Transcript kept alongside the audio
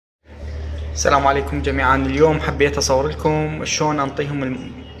السلام عليكم جميعا. اليوم حبيت اصور لكم شلون انطيهم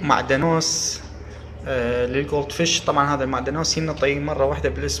المعدنوس للجولدفيش. طبعا هذا المعدنوس ينطي مره واحده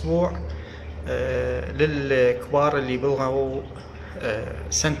بالاسبوع للكبار اللي بلغوا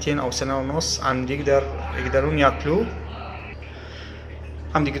سنتين او سنه ونص، يقدرون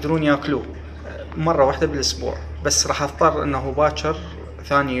ياكلوه مره واحده بالاسبوع. بس راح اضطر انه باكر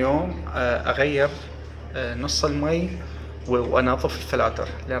ثاني يوم اغير نص المي وانظف الفلاتر،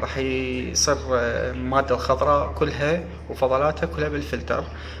 لان راح يصير الماده الخضراء كلها وفضلاتها كلها بالفلتر.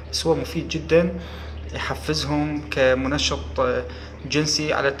 بس هو مفيد جدا، يحفزهم كمنشط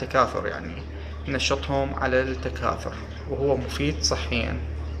جنسي على التكاثر، يعني ينشطهم على التكاثر، وهو مفيد صحيا.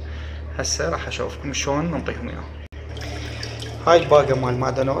 هسه راح اشوفكم شلون نعطيهم اياه. هاي الباقة مال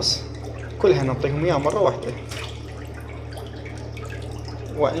المعدنوس كلها نعطيهم اياها مرة واحدة،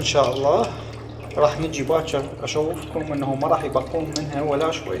 وان شاء الله راح نجي باكر اشوفكم انه ما راح يبقون منها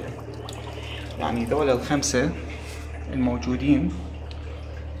ولا شوية. يعني ذولا الخمسة الموجودين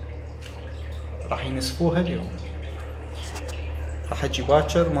راح ينسفوها اليوم. راح اجي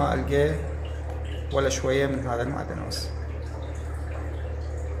باكر ما القى ولا شوية من هذا المعدنوس.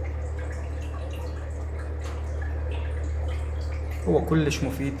 هو كلش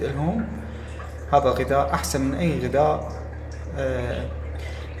مفيد لهم. هذا غذاء احسن من اي غذاء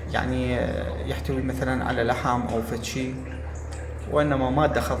يعني يحتوي مثلا على لحم او فتشي، وانما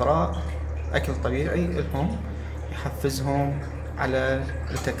مادة خضراء، اكل طبيعي لهم، يحفزهم على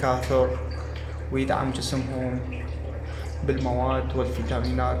التكاثر ويدعم جسمهم بالمواد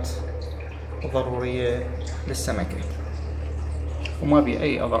والفيتامينات الضرورية للسمكة، وما بي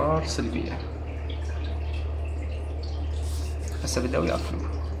اي اضرار سلبية. هسه بدأوا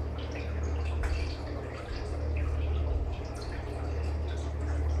ياكلوا.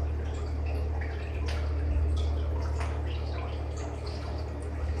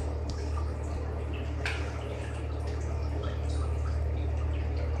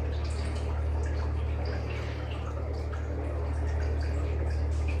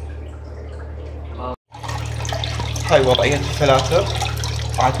 هاي وضعية الفلاتر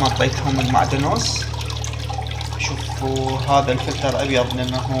بعد ما اعطيتهم المعدنوس. شوفوا هذا الفلتر ابيض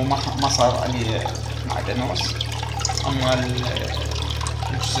لانه ما صار عليه معدنوس، اما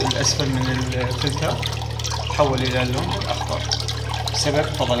الجزء الاسفل من الفلتر تحول الى اللون الاخضر بسبب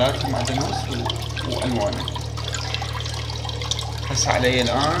فضلات المعدنوس والوانه. هسه علي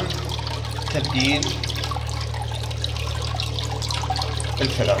الان تبديل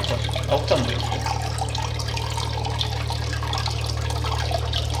الفلاتر او تنضيفه.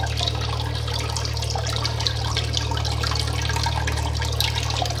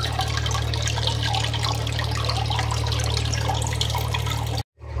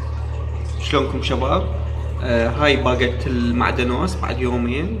 شلونكم شباب؟ هاي باقة المعدنوس بعد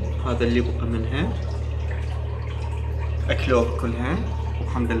يومين، هذا اللي بقى منها. اكلوه كلها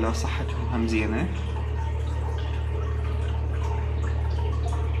والحمد لله صحتهم هم زينة.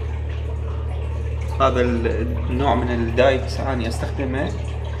 هذا النوع من الدايت اني استخدمه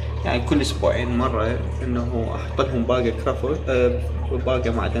يعني كل اسبوعين مرة، انه احط لهم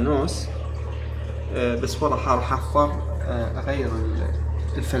باقة معدنوس. بس والله راح اضطر اغير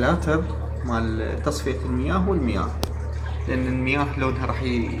الفلاتر مال تصفية المياه والمياه، لأن المياه لونها راح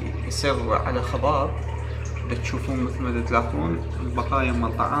يصير على خضار. تشوفون مثل ما تلاحظون البقايا مال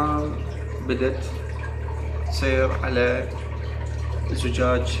الطعام بدت تصير على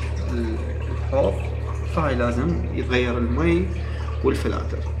زجاج الحوض، فهاي لازم يتغير المي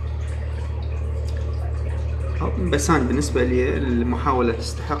والفلاتر. بس أنا بالنسبة لي المحاولة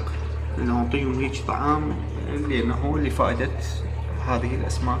تستحق أنه أعطيهم هيك طعام، لأنه لفائدة هذه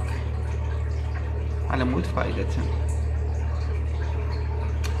الاسماك، على مود فائدتهم.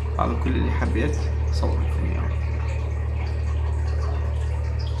 هذا كل اللي حبيت اصور لكم اياه.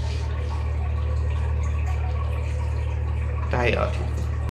 تحياتي.